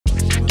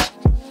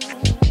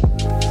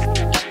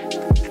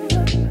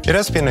It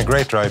has been a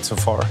great ride so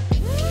far.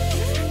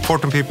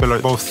 Fortum people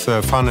are both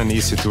fun and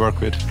easy to work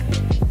with.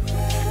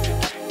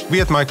 We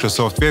at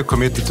Microsoft, we are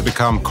committed to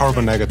become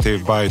carbon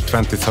negative by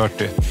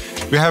 2030.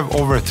 We have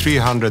over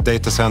 300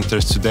 data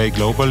centers today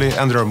globally,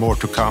 and there are more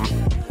to come.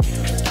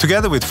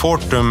 Together with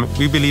Fortum,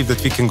 we believe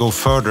that we can go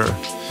further.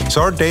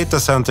 So our data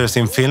centers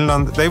in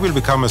Finland, they will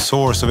become a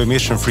source of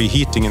emission-free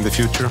heating in the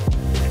future.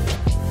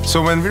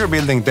 So when we're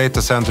building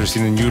data centers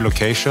in a new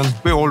location,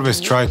 we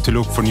always try to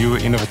look for new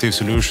innovative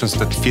solutions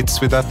that fits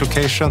with that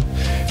location.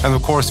 And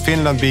of course,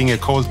 Finland being a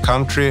cold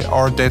country,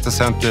 our data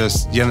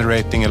centers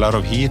generating a lot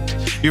of heat,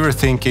 we were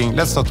thinking,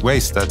 let's not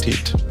waste that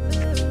heat.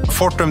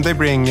 Fortum, they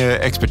bring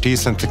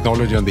expertise and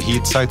technology on the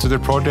heat side to their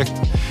project.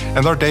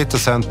 And our data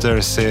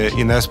centers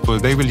in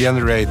Espoo, they will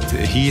generate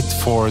heat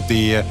for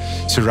the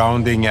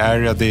surrounding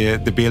area,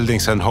 the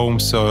buildings and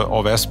homes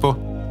of Espoo.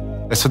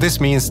 So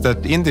this means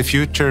that in the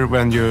future,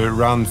 when you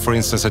run, for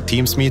instance, a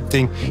Teams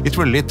meeting, it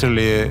will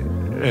literally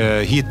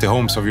heat the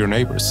homes of your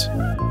neighbors.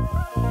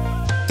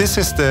 This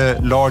is the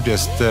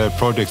largest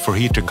project for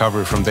heat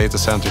recovery from data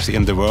centers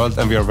in the world,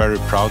 and we are very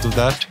proud of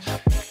that.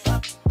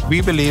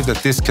 We believe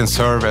that this can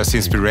serve as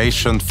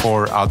inspiration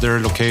for other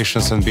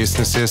locations and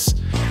businesses,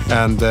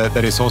 and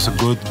that is also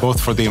good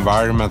both for the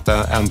environment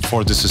and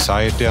for the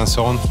society and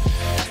so on.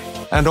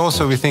 And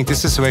also we think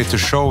this is a way to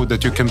show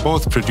that you can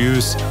both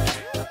produce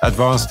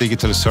advanced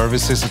digital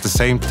services at the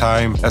same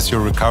time as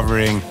you're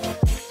recovering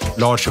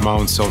large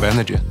amounts of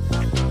energy.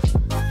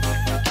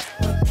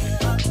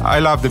 I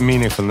love the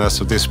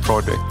meaningfulness of this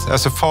project.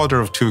 As a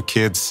father of 2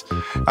 kids,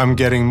 I'm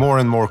getting more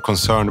and more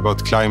concerned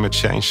about climate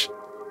change.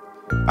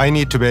 I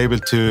need to be able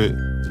to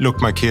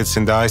look my kids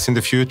in the eyes in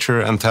the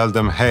future and tell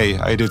them, hey,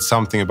 I did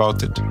something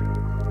about it.